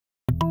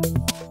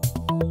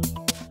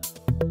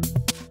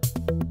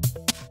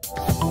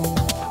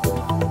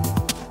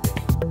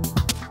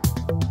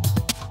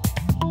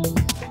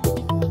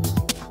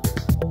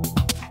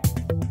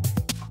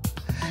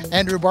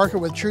Andrew Barker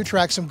with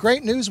TruTrak. Some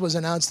great news was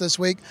announced this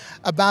week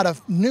about a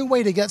new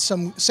way to get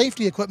some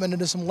safety equipment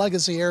into some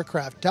legacy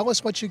aircraft. Tell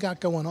us what you got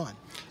going on.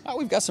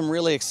 We've got some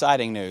really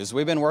exciting news.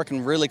 We've been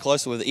working really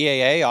closely with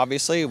EAA,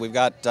 obviously. We've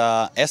got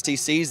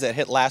STCs that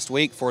hit last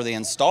week for the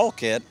install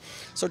kit.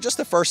 So just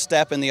the first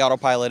step in the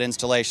Autopilot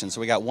installation. So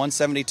we got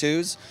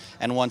 172s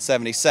and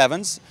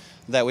 177s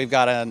that we've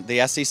got the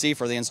STC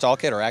for the install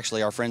kit, or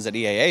actually our friends at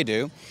EAA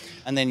do.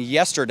 And then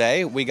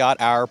yesterday we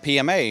got our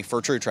PMA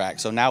for TruTrak.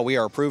 So now we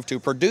are approved to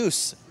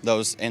produce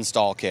those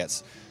install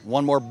kits.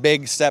 One more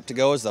big step to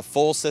go is the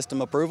full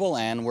system approval,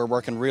 and we're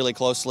working really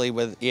closely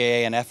with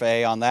EAA and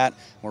FAA on that.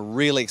 We're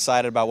really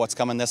excited about what's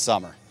coming this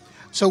summer.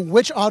 So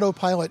which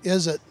Autopilot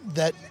is it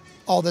that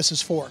all this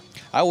is for?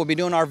 I will be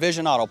doing our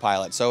Vizion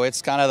Autopilot. So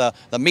it's kind of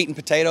the meat and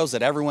potatoes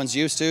that everyone's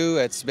used to.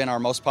 It's been our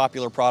most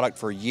popular product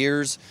for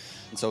years.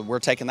 And so we're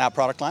taking that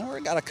product line.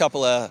 We've got a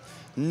couple of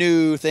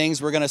new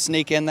things we're going to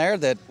sneak in there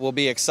that will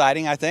be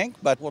exciting, I think,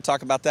 but we'll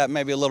talk about that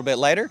maybe a little bit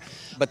later.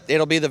 But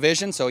it'll be the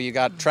Vizion, so you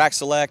got track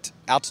select,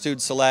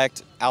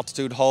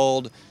 altitude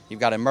hold, you've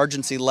got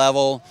emergency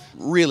level,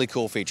 really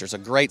cool features, a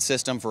great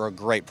system for a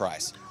great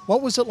price.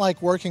 What was it like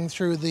working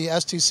through the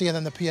STC and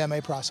then the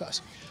PMA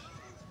process?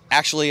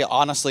 Actually,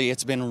 honestly,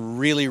 it's been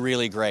really,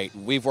 really great.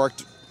 We've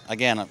worked,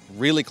 again,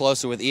 really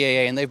closely with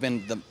EAA, and they've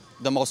been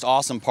the most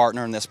awesome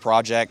partner in this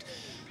project.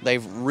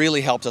 They've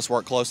really helped us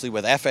work closely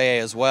with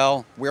FAA as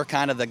well. We're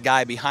kind of the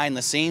guy behind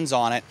the scenes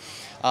on it,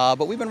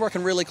 but we've been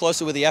working really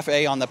closely with the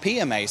FAA on the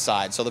PMA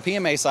side. So the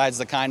PMA side is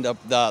the kind of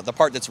the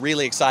part that's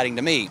really exciting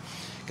to me,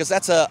 because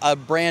that's a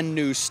brand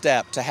new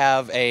step to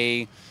have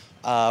a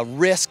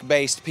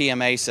risk-based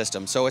PMA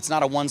system. So it's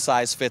not a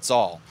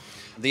one-size-fits-all.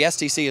 The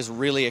STC is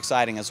really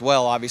exciting as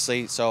well,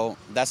 obviously, so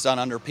that's done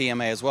under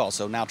PMA as well.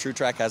 So now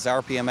TruTrak has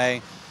our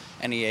PMA,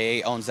 and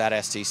EAA owns that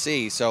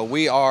STC. So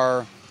we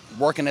are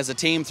working as a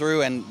team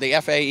through, and the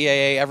FAA,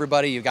 EAA,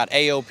 everybody, you've got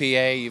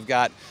AOPA, you've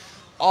got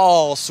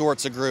all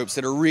sorts of groups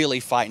that are really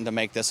fighting to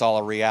make this all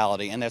a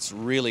reality, and it's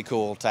really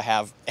cool to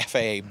have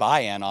FAA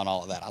buy-in on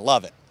all of that. I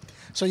love it.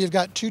 So you've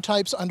got two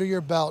types under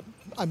your belt.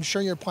 I'm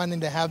sure you're planning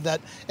to have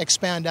that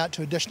expand out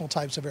to additional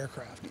types of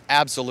aircraft.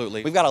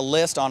 Absolutely. We've got a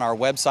list on our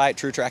website,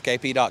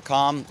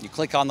 TruTrakAP.com. You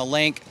click on the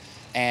link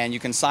and you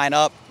can sign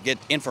up, get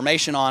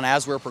information on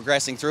as we're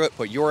progressing through it,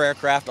 put your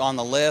aircraft on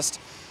the list.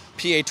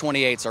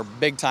 PA-28s are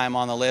big time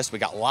on the list. We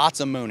got lots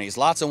of Moonies,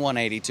 lots of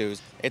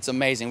 182s. It's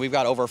amazing. We've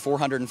got over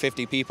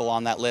 450 people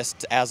on that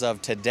list as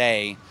of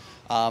today,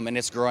 and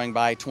it's growing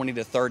by 20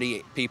 to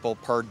 30 people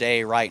per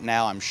day right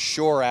now. I'm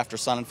sure after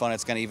Sun and Fun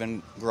it's going to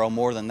even grow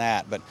more than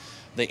that, but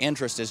the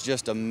interest is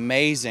just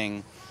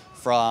amazing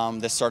from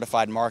this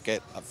certified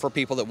market for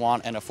people that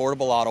want an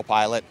affordable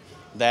autopilot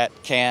that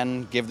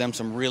can give them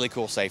some really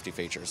cool safety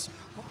features.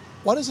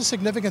 What is the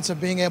significance of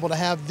being able to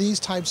have these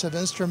types of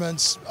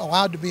instruments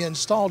allowed to be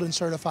installed in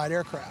certified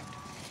aircraft?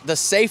 The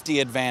safety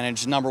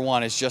advantage, number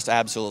one, is just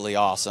absolutely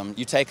awesome.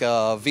 You take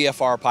a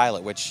VFR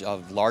pilot, which a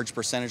large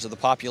percentage of the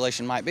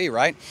population might be,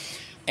 right?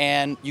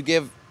 And you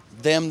give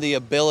them the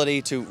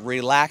ability to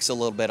relax a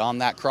little bit on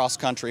that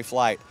cross-country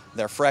flight.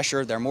 They're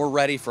fresher, they're more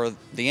ready for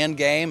the end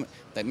game.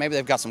 Maybe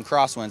they've got some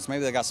crosswinds,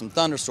 maybe they've got some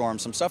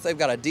thunderstorms, some stuff they've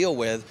got to deal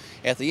with.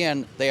 At the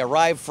end, they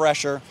arrive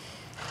fresher.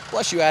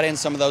 Plus you add in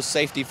some of those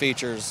safety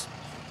features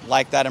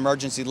like that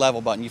emergency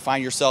level button. You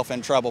find yourself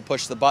in trouble,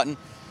 push the button,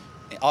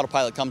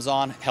 Autopilot comes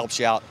on, helps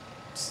you out,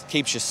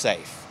 keeps you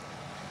safe.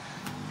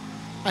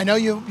 I know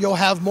you'll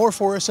have more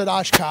for us at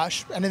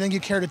Oshkosh. Anything you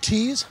care to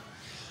tease?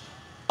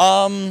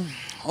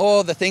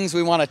 The things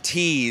we want to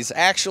tease.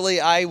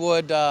 Actually, I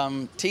would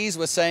tease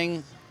with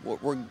saying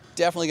we're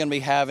definitely going to be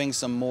having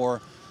some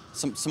more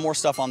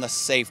stuff on the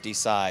safety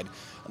side.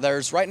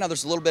 Right now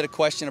there's a little bit of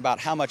question about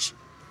how much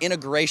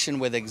integration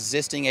with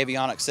existing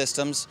avionics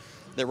systems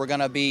that we're going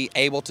to be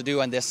able to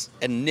do in this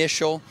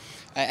initial,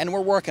 and we're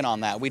working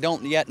on that. We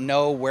don't yet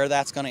know where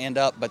that's going to end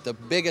up, but the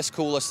biggest,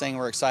 coolest thing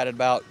we're excited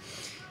about,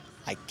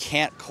 I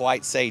can't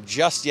quite say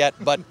just yet,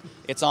 but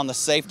it's on the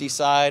safety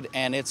side,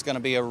 and it's going to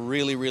be a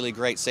really, really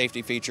great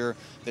safety feature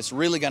that's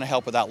really going to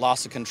help with that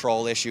loss of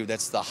control issue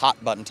that's the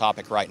hot button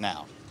topic right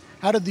now.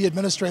 How did the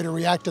administrator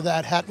react to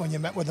that hat when you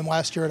met with him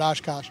last year at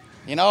Oshkosh?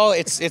 You know,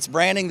 it's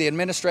branding. The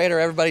administrator,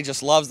 everybody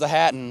just loves the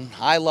hat, and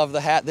I love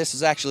the hat. This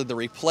is actually the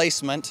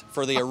replacement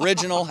for the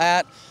original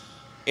hat.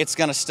 It's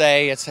going to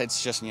stay. It's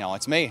just,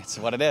 it's me. It's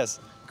what it is.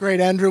 Great,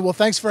 Andrew. Well,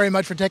 thanks very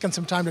much for taking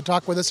some time to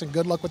talk with us, and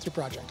good luck with your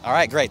project. All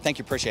right, great. Thank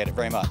you. Appreciate it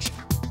very much.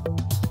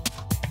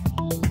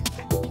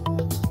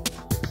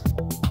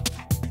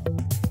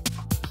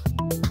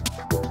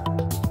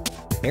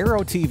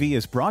 Aero-TV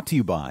is brought to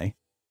you by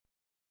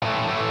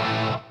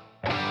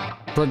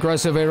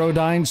Progressive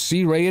Aerodyne's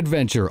Sea-Ray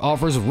Adventure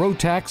offers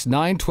Rotax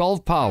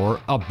 912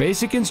 power, a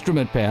basic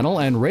instrument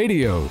panel, and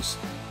radios.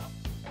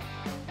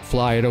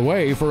 Fly it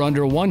away for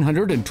under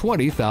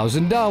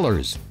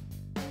 $120,000.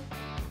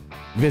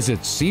 Visit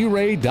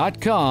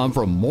searay.com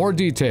for more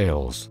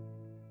details.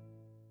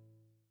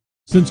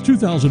 Since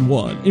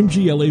 2001,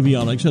 MGL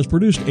Avionics has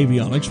produced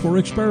avionics for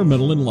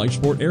experimental and light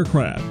sport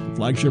aircraft. The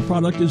flagship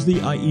product is the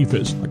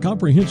IEFIS, a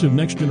comprehensive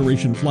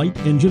next-generation flight,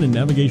 engine, and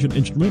navigation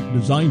instrument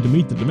designed to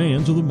meet the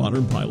demands of the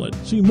modern pilot.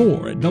 See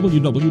more at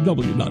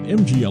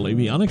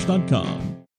www.mglavionics.com.